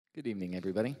Good evening,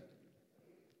 everybody.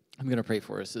 I'm going to pray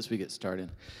for us as we get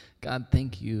started. God,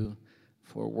 thank you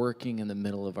for working in the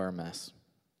middle of our mess.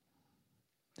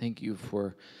 Thank you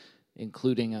for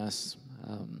including us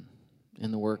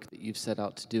in the work that you've set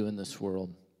out to do in this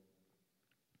world.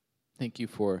 Thank you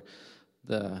for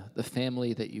the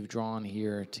family that you've drawn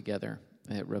here together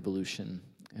at Revolution,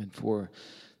 and for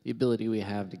the ability we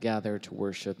have to gather to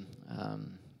worship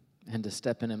and to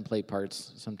step in and play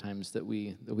parts sometimes that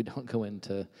we don't go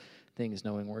into things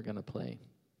knowing we're going to play.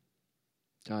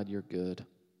 God, you're good.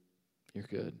 You're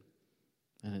good.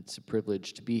 And it's a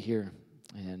privilege to be here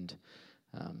and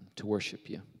to worship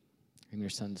you. In your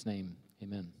Son's name,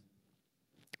 amen.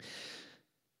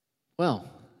 Well,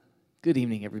 good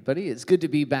evening, everybody. It's good to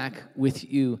be back with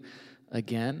you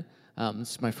again.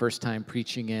 This is my first time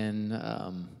preaching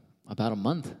in about a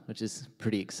month, which is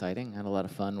pretty exciting. I had a lot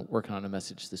of fun working on a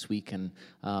message this week, and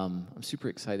I'm super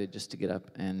excited just to get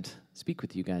up and speak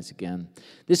with you guys again.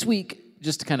 This week,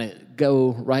 just to kind of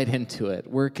go right into it,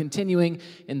 we're continuing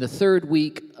in the third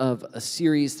week of a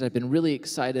series that I've been really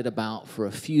excited about for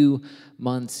a few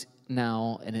months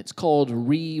now, and it's called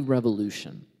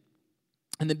Re-Revolution.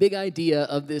 And the big idea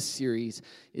of this series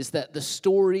is that the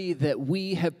story that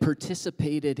we have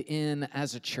participated in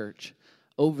as a church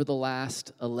over the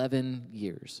last 11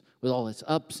 years, with all its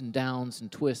ups and downs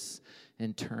and twists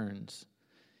and turns,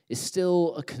 is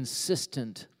still a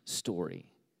consistent story,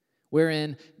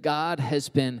 wherein God has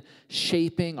been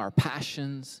shaping our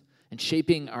passions and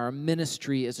shaping our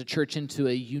ministry as a church into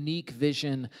a unique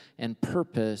vision and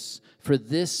purpose for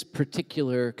this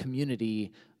particular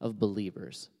community of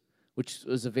believers. Which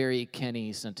was a very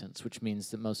canny sentence, which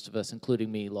means that most of us, including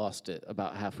me, lost it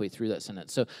about halfway through that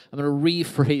sentence. So I'm going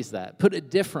to rephrase that, put it a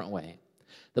different way.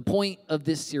 The point of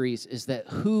this series is that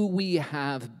who we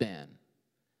have been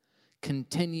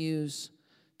continues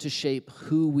to shape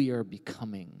who we are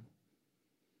becoming.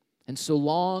 And so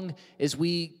long as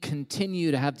we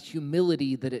continue to have the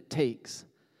humility that it takes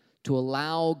to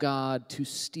allow God to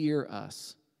steer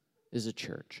us as a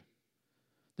church,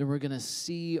 then we're going to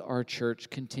see our church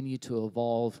continue to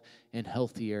evolve in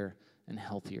healthier and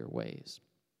healthier ways.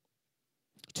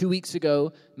 2 weeks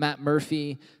ago, Matt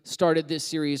Murphy started this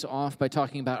series off by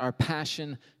talking about our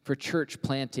passion for church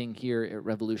planting here at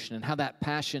Revolution and how that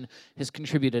passion has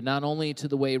contributed not only to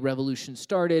the way Revolution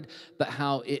started, but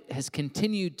how it has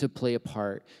continued to play a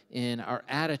part in our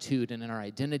attitude and in our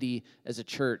identity as a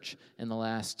church in the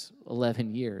last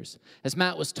 11 years. As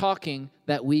Matt was talking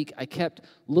that week, I kept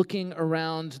looking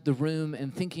around the room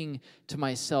and thinking to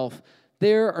myself,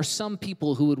 there are some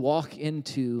people who would walk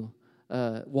into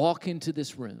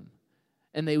this room,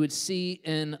 and they would see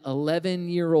an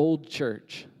 11-year-old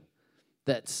church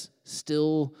that's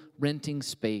still renting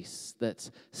space,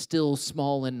 that's still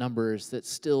small in numbers, that's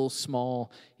still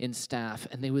small in staff,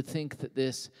 and they would think that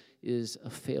this is a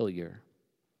failure.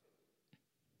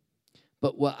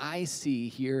 But what I see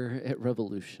here at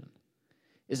Revolution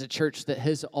is a church that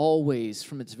has always,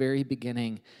 from its very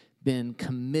beginning, been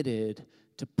committed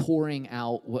to pouring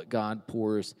out what God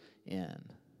pours in.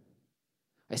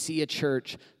 I see a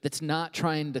church that's not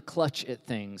trying to clutch at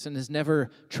things and has never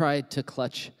tried to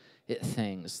clutch at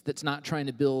things, that's not trying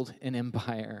to build an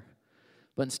empire,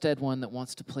 but instead one that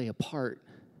wants to play a part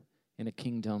in a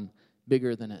kingdom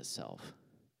bigger than itself.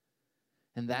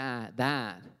 And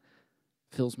that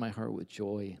fills my heart with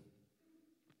joy.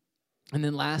 And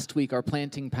then last week, our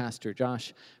planting pastor,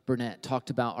 Josh Burnett, talked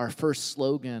about our first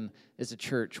slogan as a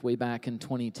church way back in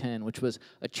 2010, which was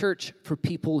a church for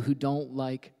people who don't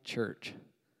like church.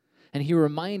 And he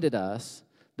reminded us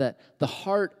that the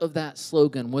heart of that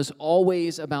slogan was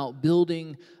always about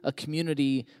building a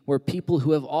community where people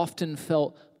who have often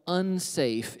felt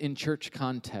unsafe in church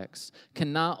contexts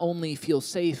can not only feel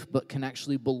safe, but can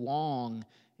actually belong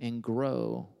and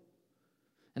grow.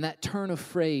 And that turn of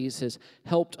phrase has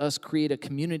helped us create a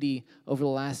community over the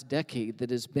last decade that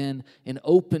has been an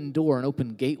open door, an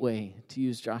open gateway, to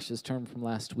use Josh's term from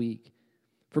last week,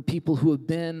 for people who have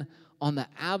been on the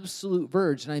absolute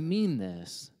verge, and I mean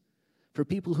this, for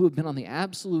people who have been on the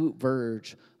absolute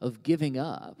verge of giving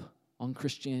up on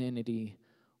Christianity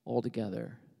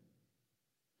altogether,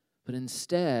 but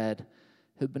instead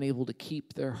have been able to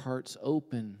keep their hearts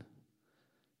open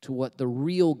to what the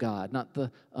real God, not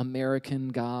the American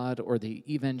God or the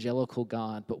evangelical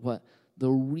God, but what the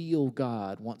real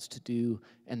God wants to do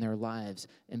in their lives.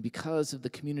 And because of the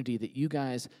community that you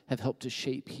guys have helped to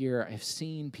shape here, I've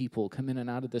seen people come in and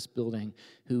out of this building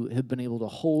who have been able to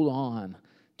hold on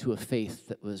to a faith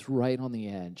that was right on the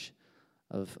edge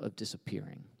of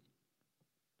disappearing.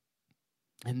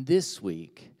 And this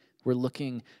week, We're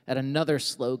looking at another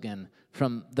slogan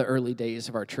from the early days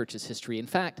of our church's history. In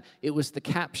fact, it was the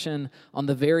caption on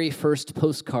the very first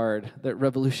postcard that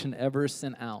Revolution ever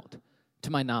sent out. To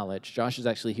my knowledge, Josh is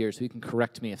actually here, so he can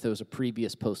correct me if there was a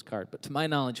previous postcard. But to my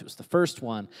knowledge, it was the first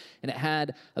one, and it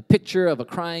had a picture of a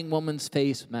crying woman's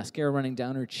face with mascara running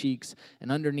down her cheeks,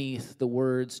 and underneath the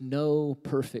words, "No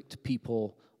perfect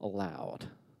people allowed."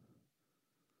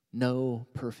 No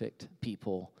perfect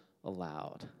people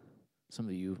allowed. Some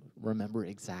of you remember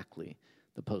exactly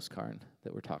the postcard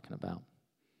that we're talking about.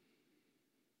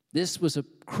 This was a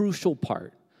crucial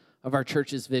part of our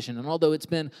church's vision. And although it's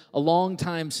been a long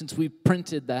time since we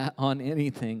printed that on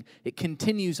anything, it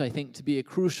continues, I think, to be a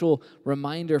crucial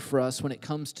reminder for us when it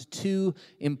comes to two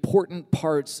important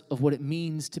parts of what it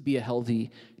means to be a healthy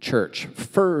church.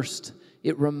 First,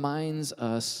 it reminds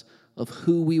us of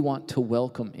who we want to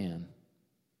welcome in.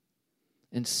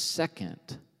 And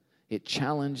second, it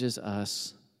challenges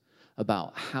us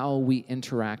about how we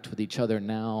interact with each other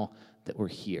now that we're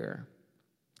here.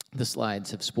 The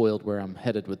slides have spoiled where I'm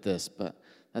headed with this, but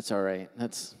that's all right.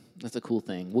 That's a cool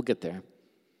thing. We'll get there.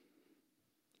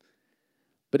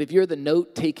 But if you're the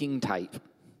note-taking type,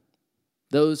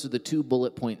 those are the two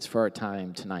bullet points for our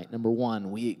time tonight. Number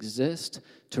one, we exist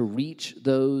to reach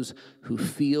those who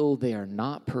feel they are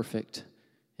not perfect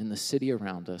in the city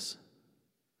around us.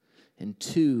 And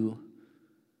two,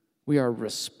 we are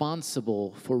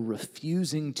responsible for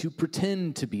refusing to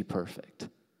pretend to be perfect.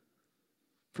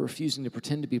 For refusing to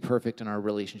pretend to be perfect in our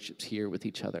relationships here with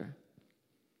each other.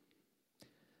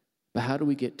 But how do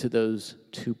we get to those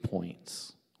 2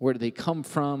 points? Where do they come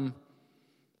from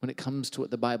when it comes to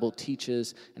what the Bible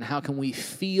teaches? And how can we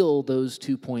feel those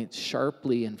 2 points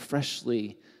sharply and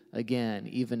freshly again,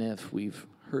 even if we've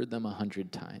heard them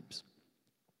 100 times?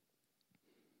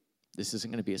 This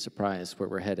isn't going to be a surprise where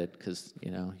we're headed because,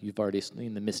 you've already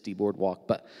seen the Misty Boardwalk.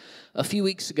 But a few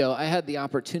weeks ago, I had the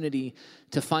opportunity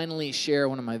to finally share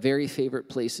one of my very favorite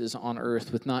places on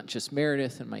earth with not just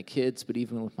Meredith and my kids, but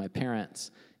even with my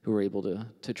parents who were able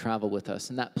to travel with us.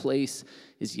 And that place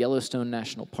is Yellowstone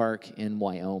National Park in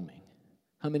Wyoming.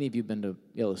 How many of you have been to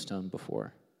Yellowstone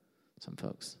before? Some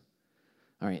folks.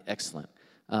 All right, excellent.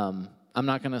 I'm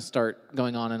not going to start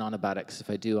going on and on about it because if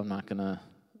I do,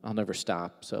 I'll never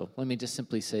stop. So let me just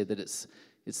simply say that it's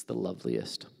the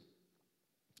loveliest.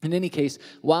 In any case,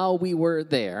 while we were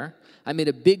there, I made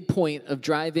a big point of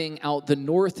driving out the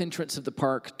north entrance of the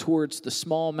park towards the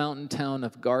small mountain town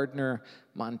of Gardner,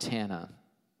 Montana.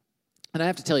 And I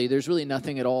have to tell you, there's really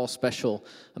nothing at all special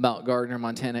about Gardner,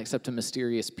 Montana, except a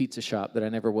mysterious pizza shop that I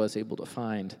never was able to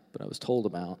find, but I was told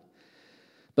about.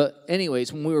 But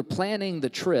anyways, when we were planning the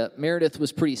trip, Meredith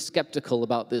was pretty skeptical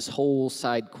about this whole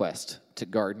side quest to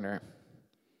Gardner.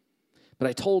 But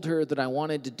I told her that I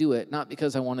wanted to do it, not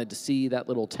because I wanted to see that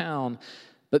little town,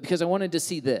 but because I wanted to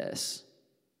see this.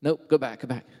 Nope, go back.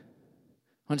 I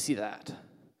want to see that.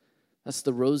 That's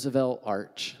the Roosevelt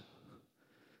Arch.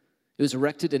 It was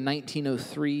erected in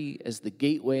 1903 as the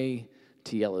gateway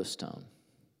to Yellowstone.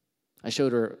 I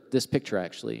showed her this picture,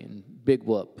 actually, and big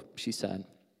whoop, she said.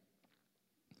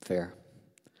 Fair.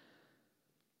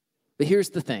 But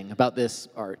here's the thing about this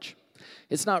arch.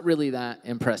 It's not really that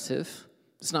impressive.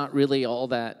 It's not really all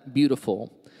that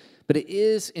beautiful. But it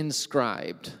is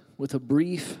inscribed with a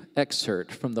brief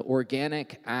excerpt from the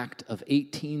Organic Act of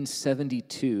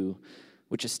 1872,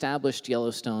 which established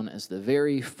Yellowstone as the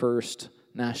very first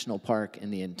national park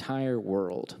in the entire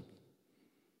world.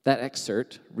 That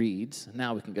excerpt reads,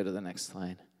 now we can go to the next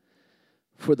slide,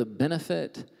 for the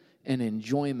benefit and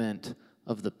enjoyment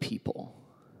of the people.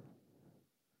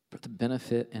 For the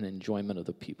benefit and enjoyment of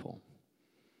the people.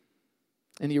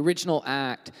 In the original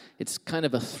act, it's kind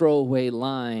of a throwaway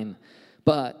line,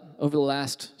 but over the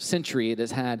last century, it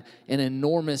has had an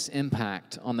enormous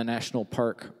impact on the National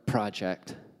Park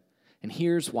Project. And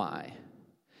here's why.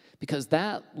 Because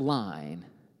that line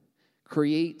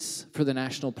creates for the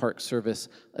National Park Service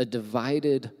a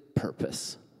divided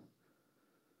purpose.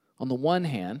 On the one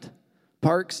hand,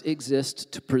 parks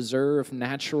exist to preserve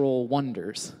natural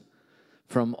wonders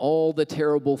from all the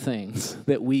terrible things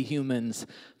that we humans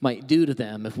might do to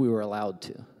them if we were allowed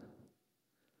to.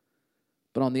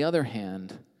 But on the other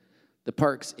hand, the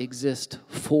parks exist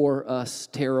for us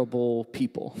terrible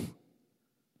people.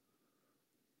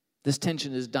 This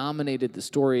tension has dominated the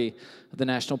story of the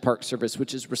National Park Service,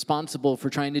 which is responsible for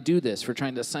trying to do this, for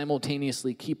trying to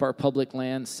simultaneously keep our public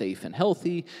lands safe and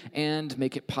healthy and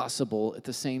make it possible at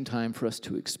the same time for us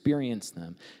to experience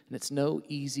them. And it's no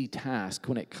easy task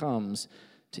when it comes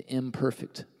to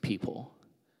imperfect people.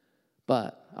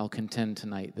 But I'll contend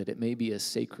tonight that it may be a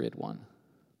sacred one.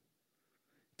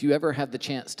 If you ever have the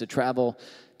chance to travel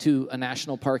to a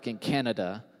national park in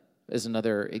Canada, as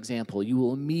another example, you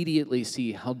will immediately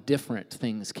see how different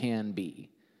things can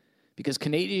be. Because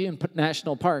Canadian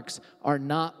national parks are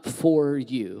not for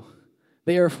you.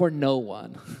 They are for no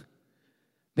one.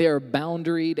 They are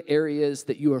boundaried areas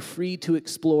that you are free to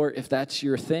explore if that's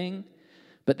your thing,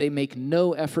 but they make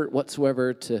no effort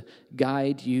whatsoever to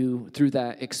guide you through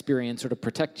that experience or to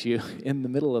protect you in the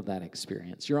middle of that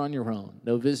experience. You're on your own.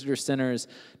 No visitor centers,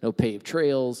 no paved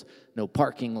trails, no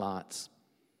parking lots.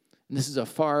 And this is a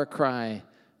far cry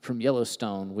from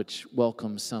Yellowstone, which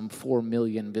welcomes some 4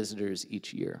 million visitors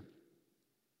each year.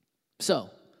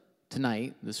 So,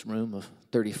 tonight, this room of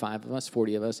 35 of us,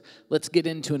 40 of us, let's get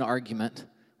into an argument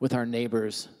with our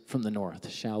neighbors from the north,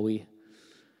 shall we?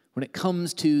 When it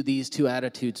comes to these two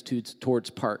attitudes towards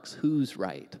parks, who's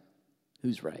right?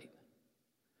 Who's right?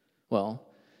 Well,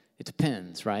 it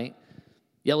depends, right?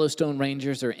 Yellowstone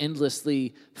rangers are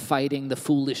endlessly fighting the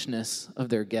foolishness of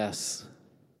their guests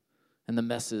and the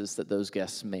messes that those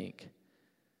guests make.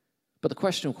 But the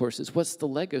question, of course, is what's the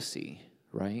legacy,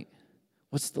 right?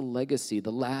 What's the legacy,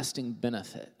 the lasting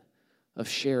benefit of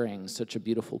sharing such a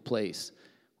beautiful place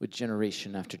with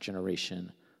generation after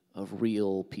generation of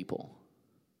real people?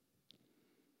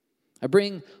 I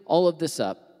bring all of this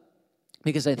up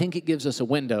because I think it gives us a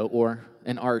window, or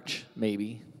an arch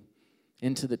maybe,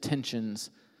 into the tensions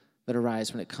that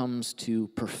arise when it comes to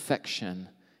perfection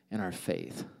in our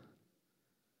faith.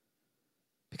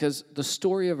 Because the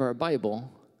story of our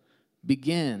Bible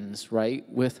begins, right,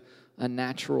 with a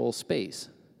natural space.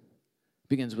 It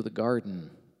begins with a garden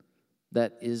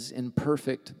that is in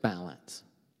perfect balance.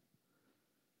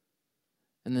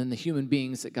 And then the human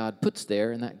beings that God puts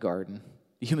there in that garden,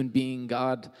 the human being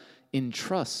God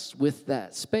entrusts with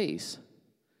that space,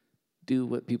 do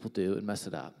what people do and mess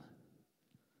it up.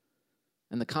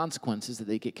 And the consequence is that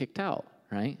they get kicked out,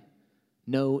 right?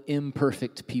 No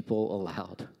imperfect people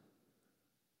allowed.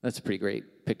 That's a pretty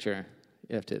great picture,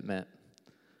 you have to admit.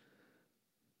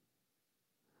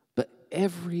 But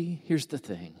here's the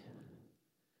thing,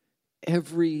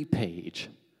 every page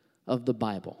of the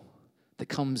Bible that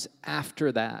comes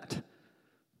after that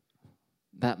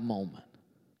moment,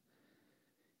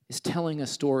 is telling a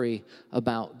story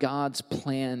about God's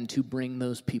plan to bring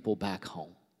those people back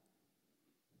home.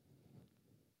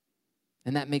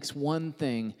 And that makes one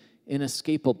thing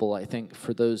inescapable, I think,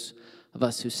 for those of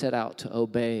us who set out to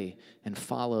obey and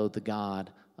follow the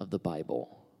God of the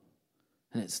Bible.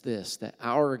 And it's this, that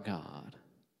our God,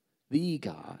 the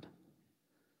God,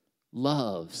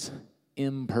 loves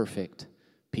imperfect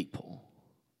people.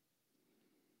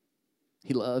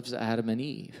 He loves Adam and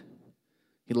Eve.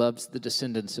 He loves the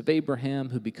descendants of Abraham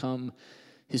who become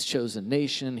his chosen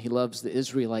nation. He loves the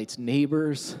Israelites'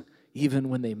 neighbors, even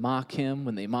when they mock him,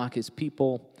 when they mock his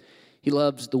people. He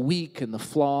loves the weak and the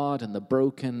flawed and the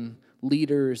broken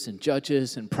leaders and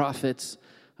judges and prophets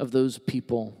of those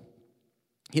people.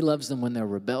 He loves them when they're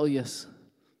rebellious.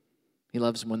 He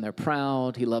loves them when they're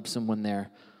proud. He loves them when they're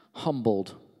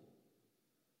humbled.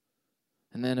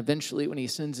 And then eventually when he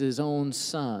sends his own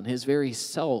son, his very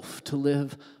self, to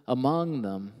live among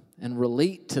them and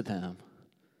relate to them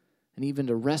and even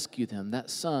to rescue them, that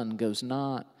son goes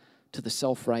not to the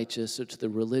self-righteous or to the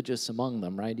religious among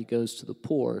them, right? He goes to the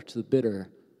poor, to the bitter,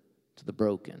 to the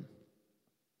broken.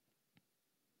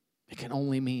 It can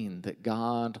only mean that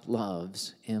God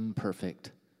loves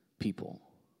imperfect people.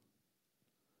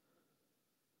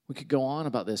 We could go on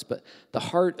about this, but the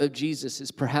heart of Jesus is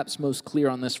perhaps most clear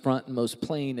on this front and most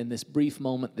plain in this brief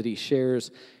moment that he shares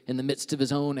in the midst of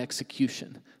his own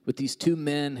execution with these two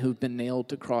men who've been nailed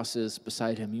to crosses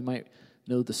beside him. You might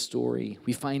know the story.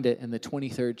 We find it in the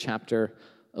 23rd chapter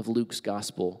of Luke's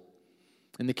gospel.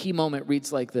 And the key moment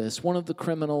reads like this: one of the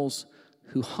criminals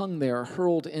who hung there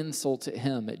hurled insults at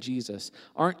him, at Jesus.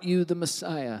 "Aren't you the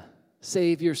Messiah?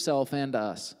 Save yourself and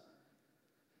us."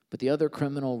 But the other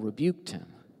criminal rebuked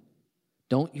him.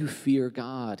 "Don't you fear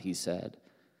God," he said,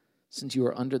 "since you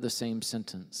are under the same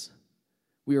sentence.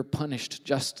 We are punished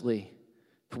justly,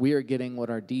 for we are getting what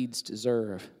our deeds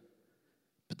deserve.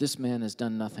 But this man has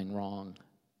done nothing wrong."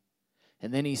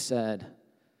 And then he said,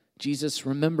 "Jesus,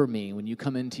 remember me when you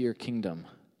come into your kingdom."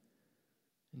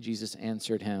 And Jesus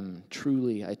answered him,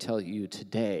 "Truly, I tell you,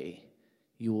 today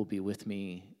you will be with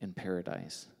me in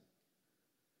paradise."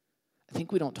 I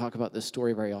think we don't talk about this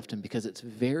story very often because it's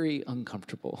very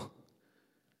uncomfortable.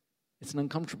 It's an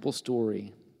uncomfortable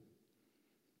story.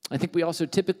 I think we also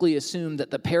typically assume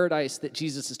that the paradise that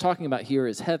Jesus is talking about here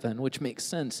is heaven, which makes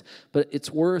sense. But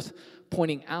it's worth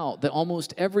pointing out that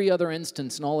almost every other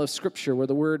instance in all of Scripture where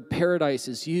the word paradise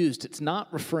is used, it's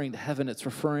not referring to heaven, it's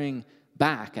referring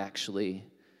back, actually,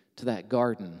 to that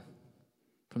garden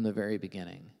from the very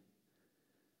beginning.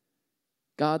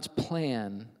 God's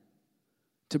plan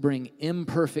to bring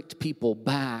imperfect people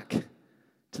back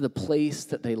to the place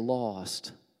that they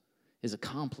lost is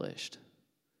accomplished.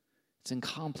 It's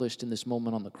accomplished in this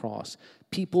moment on the cross.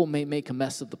 People may make a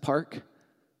mess of the park,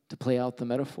 to play out the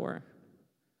metaphor,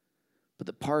 but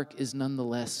the park is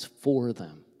nonetheless for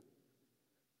them,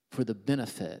 for the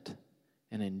benefit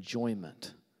and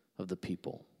enjoyment of the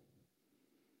people,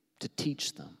 to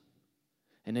teach them.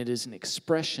 And it is an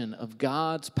expression of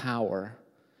God's power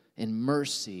and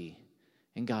mercy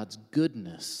and God's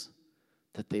goodness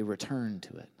that they return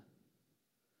to it.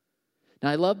 Now,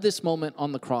 I love this moment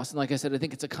on the cross, and like I said, I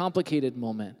think it's a complicated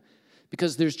moment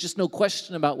because there's just no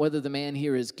question about whether the man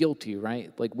here is guilty,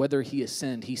 right? Like whether he has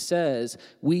sinned. He says,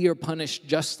 we are punished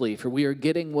justly, for we are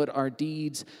getting what our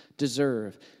deeds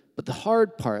deserve. But the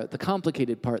hard part, the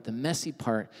complicated part, the messy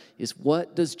part is,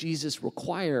 what does Jesus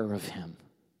require of him?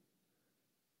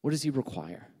 What does he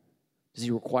require? Does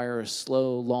he require a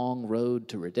slow, long road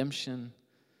to redemption?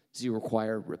 Does he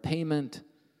require repayment?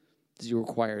 Does he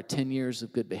require 10 years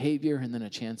of good behavior and then a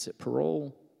chance at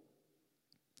parole?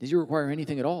 Does he require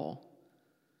anything at all?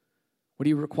 What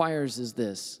he requires is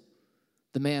this: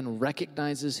 the man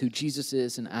recognizes who Jesus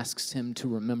is and asks him to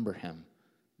remember him.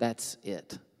 That's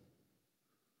it.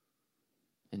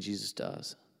 And Jesus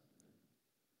does.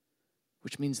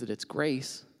 Which means that it's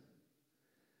grace,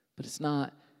 but it's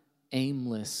not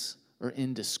aimless or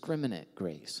indiscriminate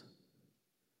grace.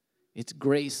 It's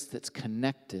grace that's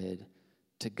connected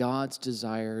to God's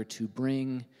desire to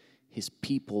bring his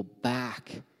people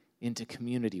back into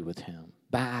community with him,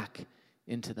 back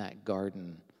into that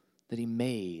garden that he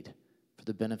made for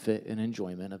the benefit and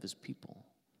enjoyment of his people.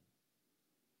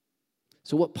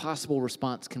 So what possible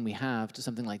response can we have to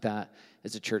something like that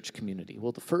as a church community?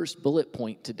 Well, the first bullet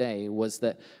point today was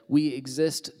that we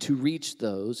exist to reach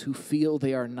those who feel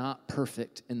they are not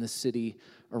perfect in the city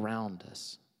around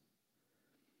us.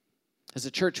 As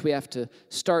a church, we have to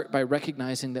start by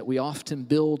recognizing that we often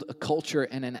build a culture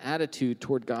and an attitude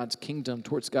toward God's kingdom,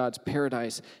 towards God's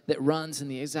paradise, that runs in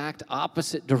the exact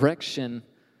opposite direction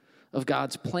of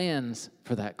God's plans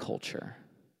for that culture.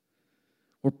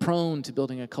 We're prone to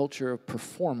building a culture of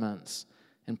performance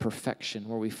and perfection,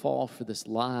 where we fall for this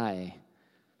lie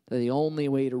that the only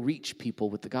way to reach people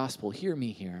with the gospel, hear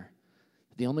me here,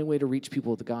 the only way to reach people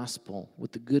with the gospel,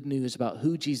 with the good news about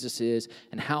who Jesus is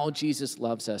and how Jesus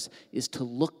loves us, is to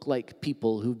look like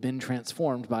people who've been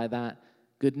transformed by that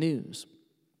good news.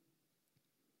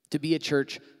 To be a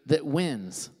church that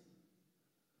wins,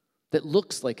 that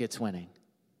looks like it's winning.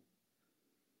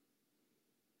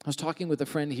 I was talking with a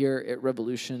friend here at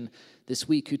Revolution this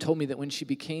week who told me that when she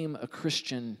became a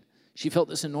Christian, she felt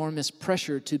this enormous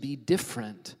pressure to be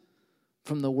different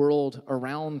from the world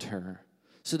around her,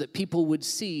 so that people would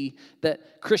see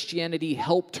that Christianity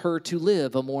helped her to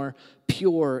live a more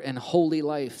pure and holy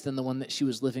life than the one that she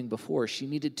was living before. She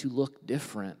needed to look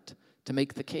different to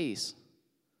make the case.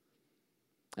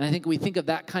 And I think we think of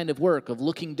that kind of work, of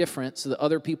looking different so that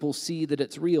other people see that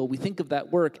it's real. We think of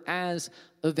that work as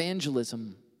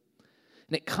evangelism.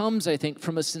 And it comes, I think,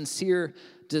 from a sincere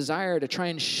desire to try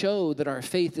and show that our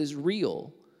faith is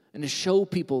real and to show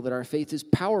people that our faith is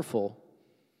powerful.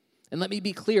 And let me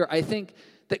be clear, I think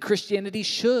that Christianity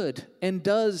should and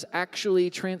does actually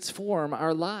transform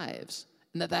our lives,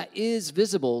 and that is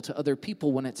visible to other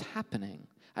people when it's happening.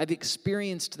 I've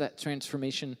experienced that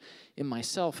transformation in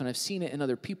myself, and I've seen it in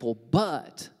other people,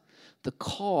 but the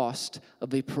cost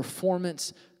of a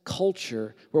performance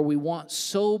culture where we want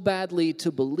so badly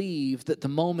to believe that the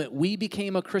moment we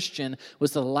became a Christian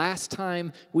was the last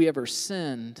time we ever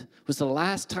sinned, was the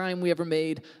last time we ever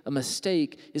made a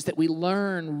mistake, is that we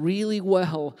learn really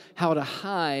well how to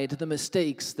hide the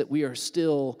mistakes that we are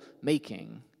still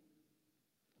making.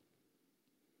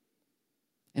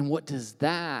 And what does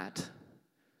that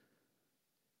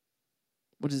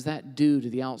do to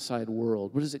the outside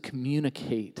world? What does it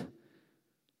communicate?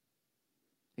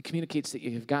 It communicates that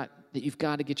you've got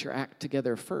to get your act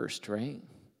together first, right?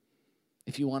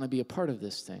 If you want to be a part of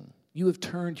this thing. You have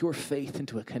turned your faith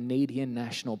into a Canadian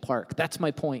national park. That's my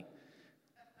point.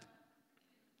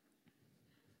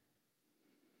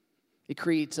 It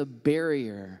creates a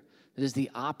barrier that is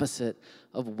the opposite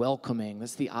of welcoming.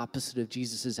 That's the opposite of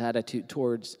Jesus' attitude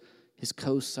towards his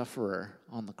co-sufferer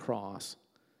on the cross.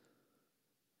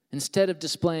 Instead of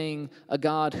displaying a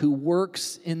God who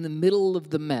works in the middle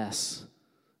of the mess,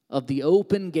 of the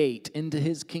open gate into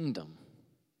his kingdom,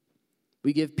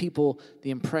 we give people the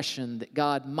impression that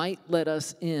God might let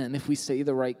us in if we say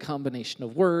the right combination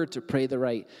of words or pray the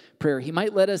right prayer. He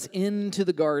might let us into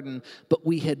the garden, but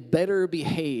we had better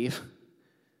behave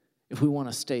if we want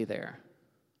to stay there.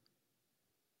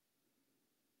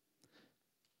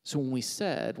 So when we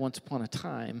said once upon a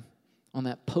time on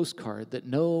that postcard that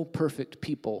no perfect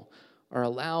people are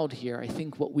allowed here, I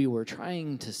think what we were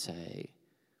trying to say,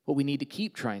 what we need to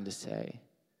keep trying to say,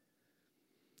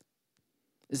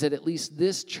 is that at least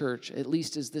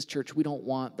as this church, we don't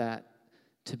want that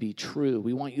to be true.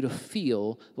 We want you to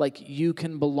feel like you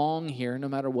can belong here no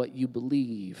matter what you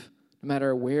believe, no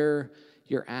matter where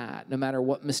you're at, no matter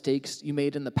what mistakes you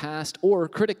made in the past, or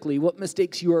critically, what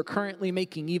mistakes you are currently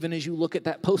making even as you look at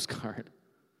that postcard.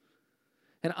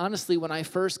 And honestly, when I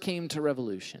first came to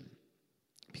Revolution,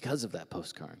 because of that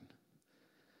postcard,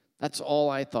 that's all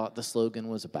I thought the slogan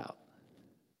was about.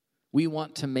 We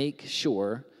want to make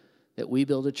sure that we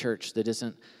build a church that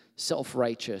isn't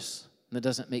self-righteous and that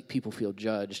doesn't make people feel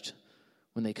judged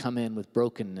when they come in with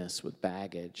brokenness, with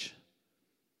baggage,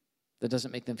 that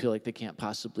doesn't make them feel like they can't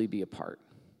possibly be a part.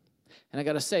 And I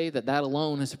got to say that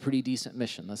alone is a pretty decent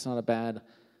mission. That's not a bad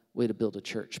way to build a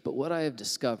church. But what I have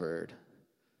discovered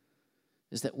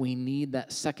is that we need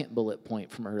that second bullet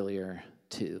point from earlier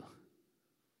too.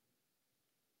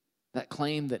 That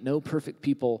claim that no perfect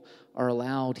people are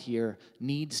allowed here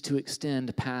needs to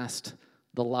extend past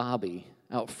the lobby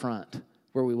out front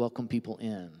where we welcome people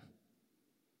in.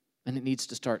 And it needs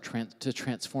to start to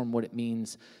transform what it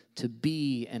means to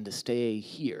be and to stay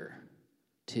here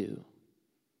too.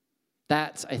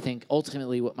 That's, I think,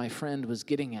 ultimately what my friend was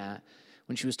getting at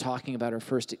when she was talking about her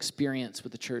first experience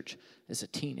with the church as a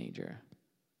teenager.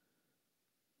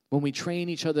 When we train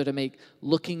each other to make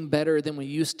looking better than we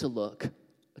used to look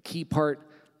a key part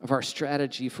of our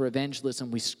strategy for evangelism,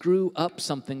 we screw up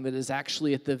something that is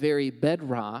actually at the very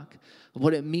bedrock of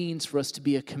what it means for us to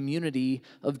be a community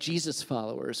of Jesus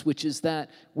followers, which is that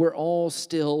we're all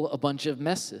still a bunch of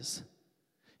messes.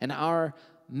 And our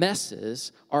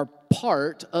messes are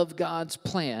part of God's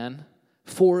plan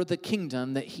for the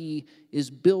kingdom that He is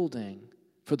building,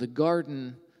 for the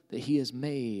garden that He has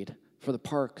made, for the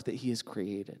park that He has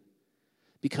created.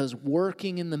 Because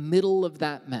working in the middle of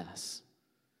that mess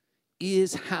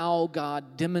is how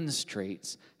God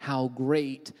demonstrates how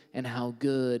great and how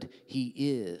good He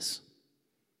is.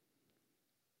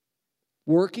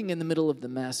 Working in the middle of the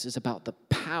mess is about the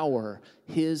power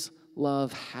His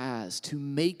love has to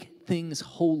make things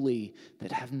holy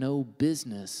that have no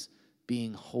business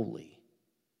being holy.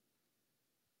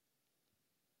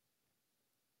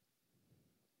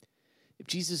 If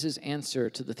Jesus'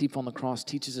 answer to the thief on the cross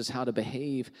teaches us how to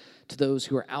behave to those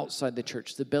who are outside the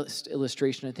church, the best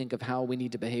illustration, I think, of how we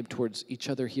need to behave towards each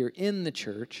other here in the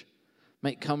church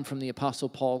might come from the Apostle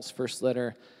Paul's first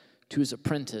letter to his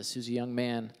apprentice, who's a young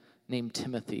man named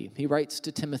Timothy. He writes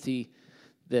to Timothy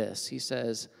this. He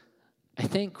says, "I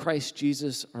thank Christ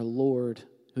Jesus our Lord,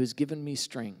 who has given me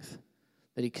strength,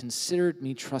 that He considered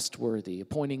me trustworthy,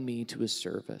 appointing me to His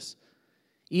service.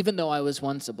 Even though I was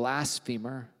once a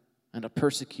blasphemer and a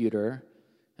persecutor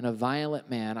and a violent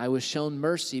man, I was shown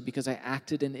mercy because I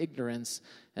acted in ignorance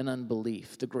and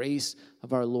unbelief. The grace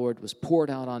of our Lord was poured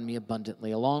out on me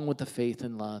abundantly, along with the faith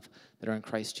and love that are in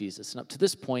Christ Jesus." And up to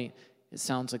this point, it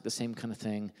sounds like the same kind of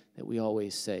thing that we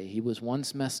always say. He was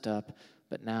once messed up,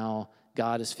 but now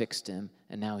God has fixed him,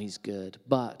 and now he's good.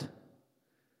 But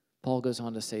Paul goes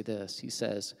on to say this. He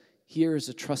says, "Here is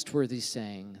a trustworthy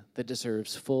saying that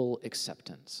deserves full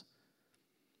acceptance.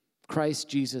 Christ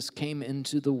Jesus came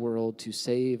into the world to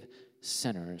save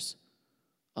sinners,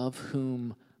 of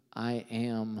whom I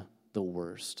am the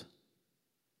worst.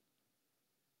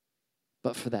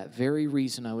 But for that very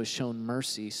reason I was shown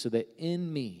mercy, so that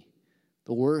in me,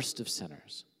 the worst of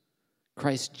sinners,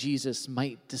 Christ Jesus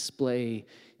might display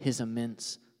His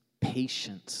immense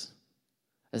patience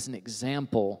as an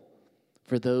example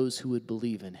for those who would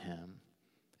believe in Him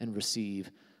and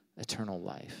receive eternal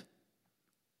life."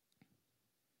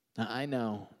 Now, I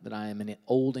know that I am an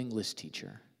old English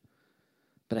teacher,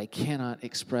 but I cannot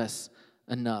express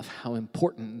enough how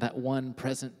important that one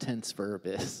present tense verb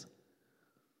is.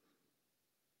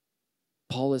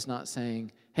 Paul is not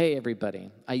saying, "Hey,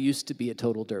 everybody, I used to be a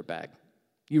total dirtbag.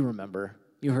 You remember,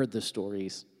 you heard the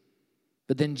stories.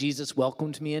 But then Jesus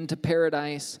welcomed me into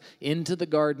paradise, into the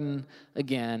garden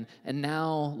again, and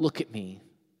now look at me.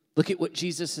 Look at what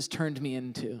Jesus has turned me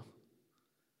into."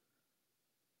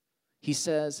 He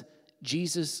says,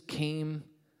 Jesus came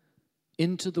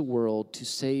into the world to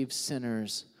save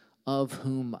sinners, of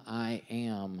whom I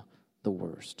am the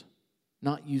worst.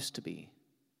 Not used to be,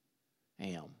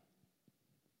 am.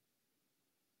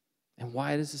 And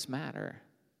why does this matter?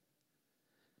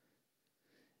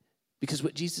 Because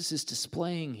what Jesus is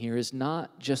displaying here is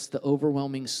not just the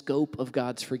overwhelming scope of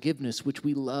God's forgiveness, which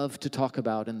we love to talk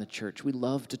about in the church. We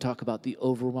love to talk about the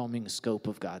overwhelming scope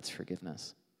of God's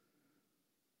forgiveness.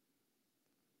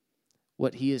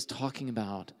 What he is talking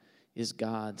about is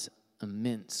God's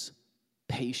immense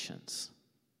patience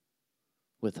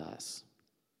with us,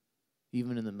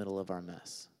 even in the middle of our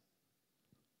mess.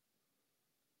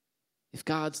 If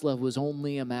God's love was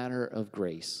only a matter of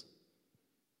grace,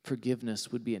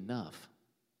 forgiveness would be enough.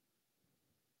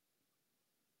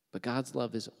 But God's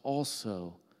love is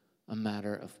also a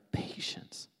matter of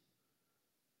patience.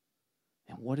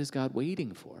 And what is God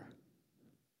waiting for?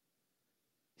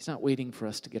 He's not waiting for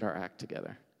us to get our act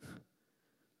together.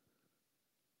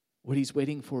 What he's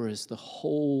waiting for is the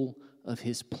whole of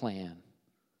his plan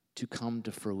to come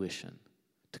to fruition,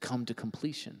 to come to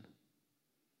completion.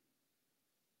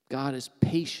 God is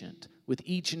patient with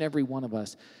each and every one of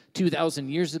us. 2,000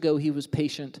 years ago, he was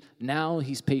patient. Now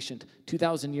he's patient.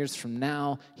 2,000 years from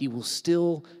now, he will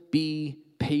still be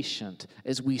patient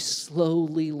as we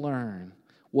slowly learn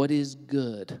what is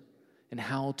good and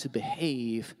how to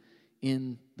behave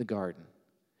in the garden.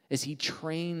 As he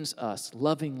trains us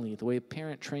lovingly, the way a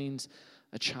parent trains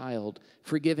a child,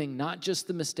 forgiving not just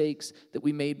the mistakes that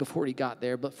we made before he got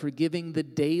there, but forgiving the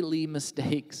daily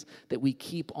mistakes that we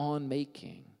keep on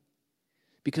making.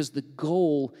 Because the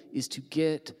goal is to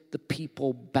get the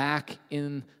people back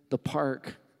in the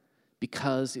park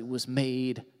because it was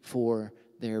made for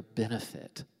their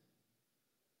benefit.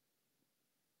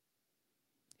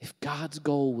 If God's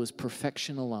goal was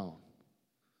perfection alone,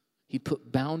 he'd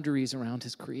put boundaries around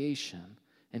his creation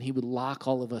and he would lock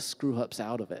all of us screw-ups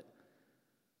out of it.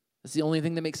 That's the only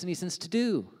thing that makes any sense to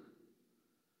do.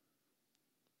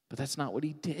 But that's not what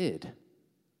he did.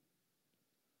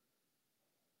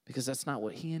 Because that's not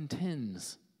what he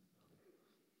intends.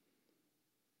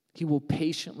 He will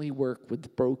patiently work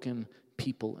with broken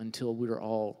people until we are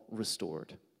all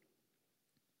restored.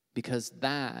 Because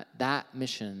that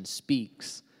mission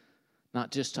speaks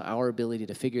not just to our ability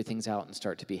to figure things out and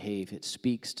start to behave. It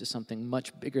speaks to something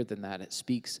much bigger than that. It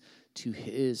speaks to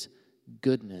his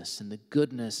goodness, and the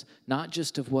goodness not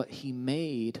just of what he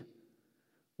made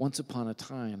once upon a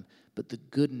time, but the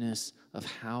goodness of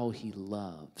how he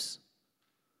loves.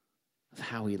 Of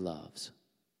how he loves.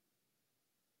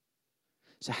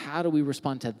 So how do we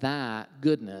respond to that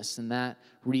goodness and that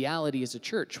reality as a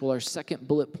church? Well, our second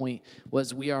bullet point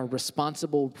was we are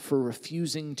responsible for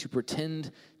refusing to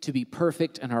pretend to be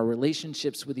perfect in our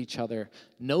relationships with each other.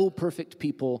 No perfect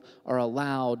people are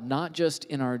allowed, not just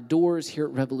in our doors here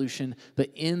at Revolution, but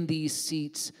in these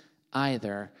seats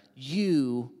either.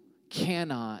 You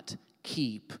cannot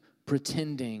keep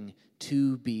pretending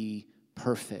to be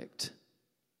perfect.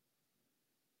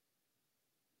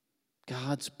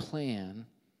 God's plan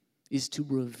is to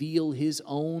reveal his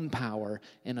own power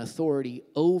and authority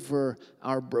over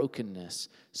our brokenness.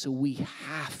 So we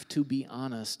have to be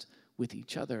honest with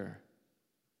each other.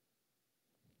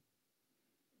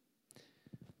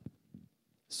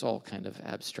 It's all kind of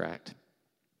abstract.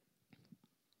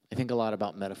 I think a lot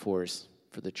about metaphors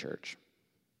for the church.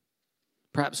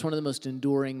 Perhaps one of the most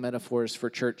enduring metaphors for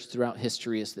church throughout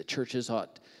history is that churches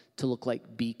ought to look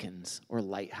like beacons or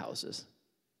lighthouses.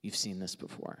 You've seen this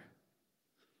before.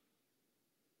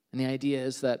 And the idea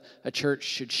is that a church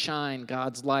should shine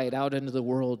God's light out into the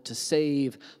world to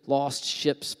save lost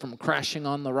ships from crashing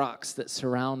on the rocks that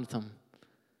surround them.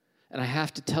 And I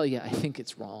have to tell you, I think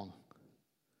it's wrong,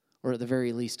 or at the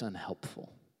very least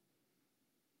unhelpful.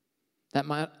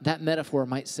 That metaphor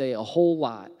might say a whole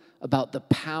lot about the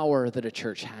power that a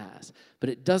church has, but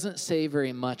it doesn't say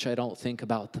very much, I don't think,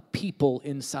 about the people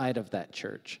inside of that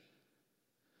church.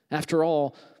 After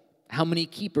all, how many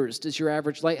keepers does your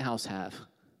average lighthouse have?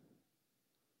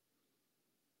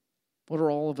 What are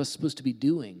all of us supposed to be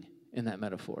doing in that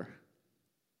metaphor?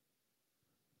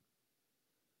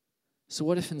 So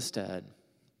what if instead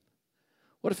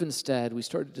we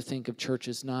started to think of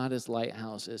churches not as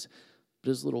lighthouses,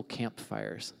 but as little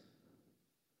campfires?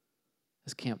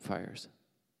 As campfires.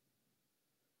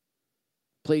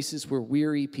 Places where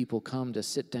weary people come to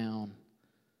sit down,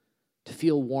 to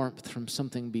feel warmth from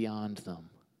something beyond them,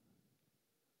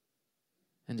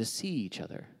 and to see each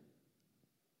other.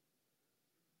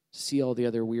 To see all the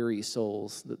other weary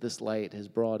souls that this light has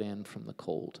brought in from the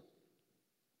cold.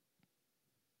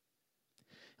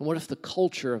 And what if the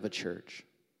culture of a church,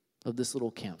 of this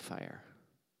little campfire,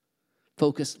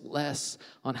 focused less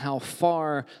on how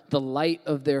far the light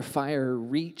of their fire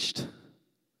reached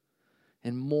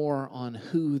and more on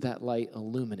who that light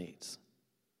illuminates?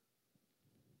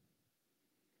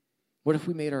 What if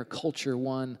we made our culture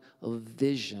one of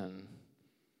vision,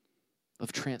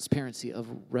 of transparency, of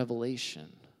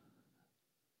revelation?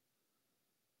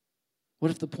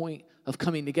 What if the point of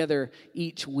coming together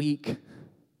each week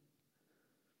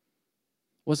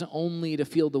wasn't only to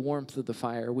feel the warmth of the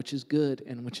fire, which is good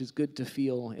and which is good to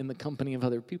feel in the company of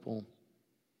other people,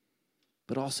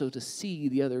 but also to see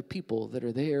the other people that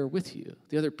are there with you,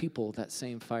 the other people that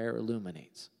same fire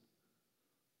illuminates,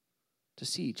 to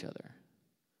see each other,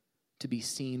 to be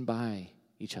seen by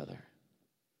each other.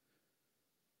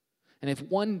 And if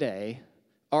one day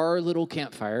our little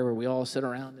campfire where we all sit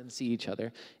around and see each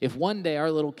other, if one day our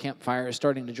little campfire is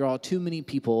starting to draw too many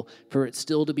people for it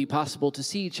still to be possible to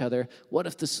see each other, what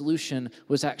if the solution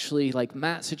was actually, like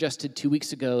Matt suggested 2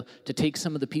 weeks ago, to take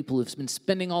some of the people who've been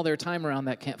spending all their time around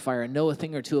that campfire and know a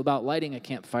thing or two about lighting a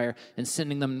campfire and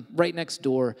sending them right next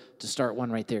door to start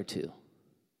one right there too?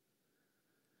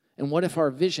 And what if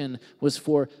our vision was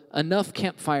for enough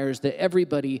campfires that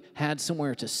everybody had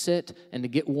somewhere to sit and to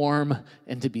get warm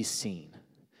and to be seen?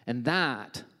 And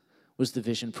that was the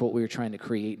vision for what we were trying to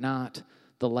create, not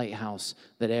the lighthouse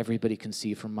that everybody can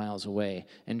see from miles away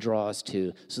and draw us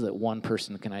to so that one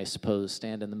person can, I suppose,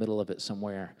 stand in the middle of it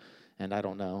somewhere and, I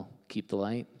don't know, keep the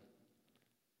light.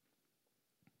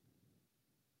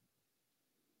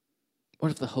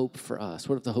 What if the hope for us,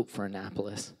 what if the hope for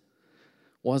Annapolis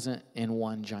wasn't in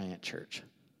one giant church?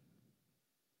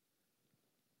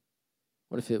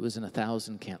 What if it was in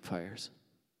 1,000 campfires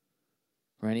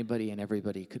where anybody and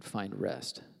everybody could find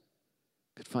rest,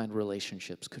 could find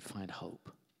relationships, could find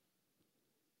hope?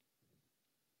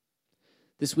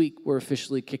 This week, we're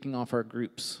officially kicking off our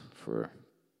groups for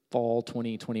fall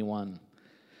 2021.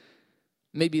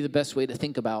 Maybe the best way to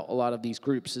think about a lot of these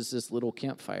groups is as little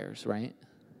campfires, right?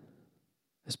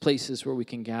 As places where we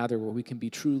can gather, where we can be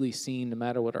truly seen no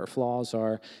matter what our flaws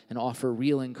are, and offer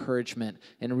real encouragement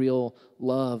and real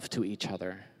love to each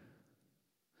other.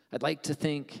 I'd like to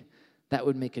think that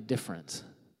would make a difference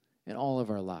in all of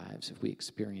our lives if we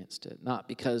experienced it. Not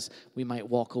because we might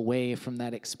walk away from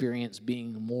that experience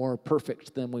being more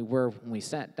perfect than we were when we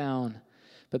sat down,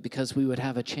 but because we would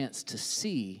have a chance to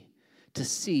see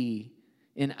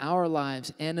in our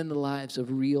lives and in the lives of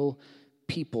real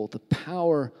people the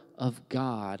power of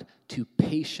God to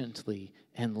patiently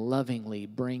and lovingly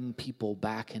bring people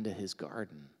back into his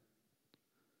garden,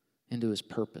 into his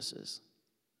purposes,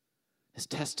 as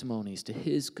testimonies to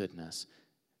his goodness,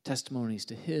 testimonies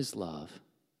to his love.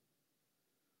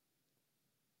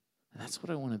 And that's what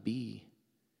I want to be,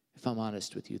 if I'm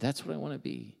honest with you. That's what I want to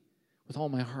be. With all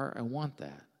my heart, I want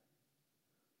that.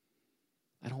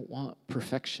 I don't want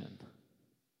perfection.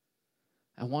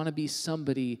 I want to be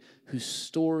somebody whose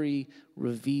story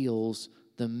reveals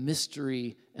the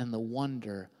mystery and the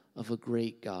wonder of a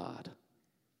great God.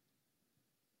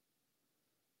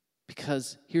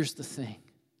 Because here's the thing.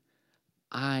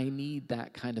 I need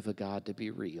that kind of a God to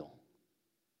be real.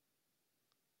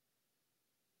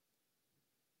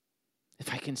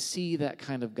 If I can see that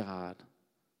kind of God,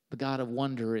 the God of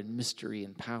wonder and mystery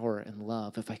and power and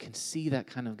love, if I can see that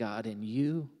kind of God in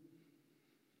you,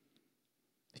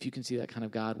 if you can see that kind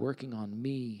of God working on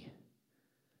me,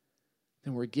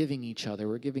 then we're giving each other,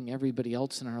 we're giving everybody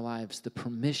else in our lives the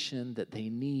permission that they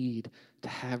need to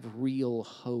have real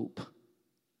hope.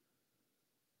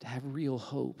 To have real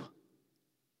hope.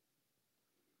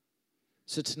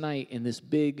 So tonight, in this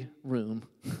big room,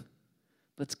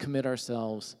 let's commit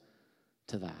ourselves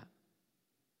to that.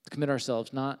 Commit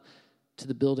ourselves not to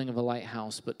the building of a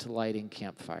lighthouse, but to lighting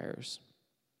campfires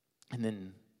and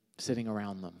then sitting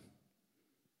around them.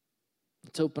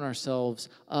 Let's open ourselves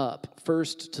up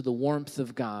first to the warmth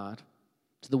of God,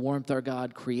 to the warmth our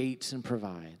God creates and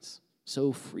provides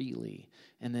so freely,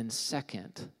 and then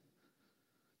second,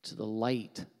 to the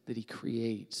light that he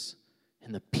creates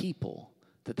and the people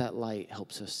that light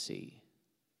helps us see.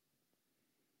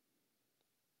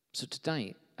 So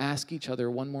tonight, ask each other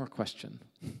one more question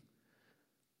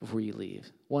before you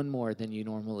leave. One more than you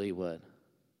normally would.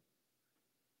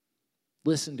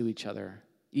 Listen to each other,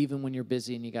 even when you're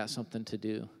busy and you got something to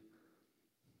do.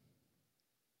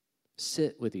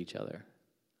 Sit with each other,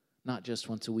 not just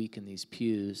once a week in these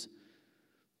pews,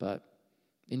 but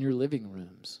in your living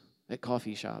rooms, at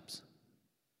coffee shops.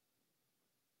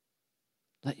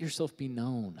 Let yourself be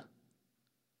known.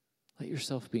 Let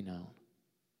yourself be known.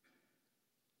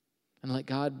 And let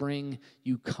God bring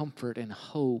you comfort and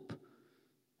hope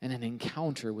and an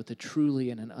encounter with a truly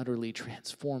and an utterly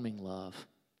transforming love.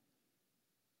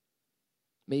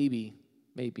 Maybe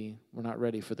we're not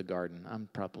ready for the garden. I'm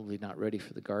probably not ready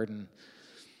for the garden.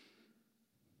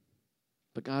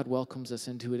 But God welcomes us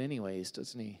into it anyways,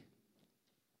 doesn't he?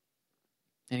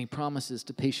 And he promises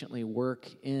to patiently work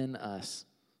in us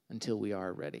until we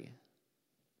are ready.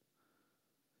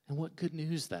 And what good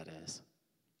news that is.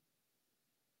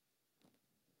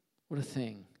 What a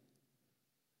thing.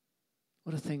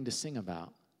 What a thing to sing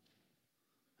about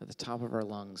at the top of our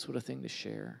lungs. What a thing to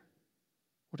share.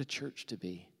 What a church to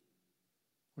be.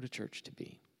 What a church to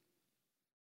be.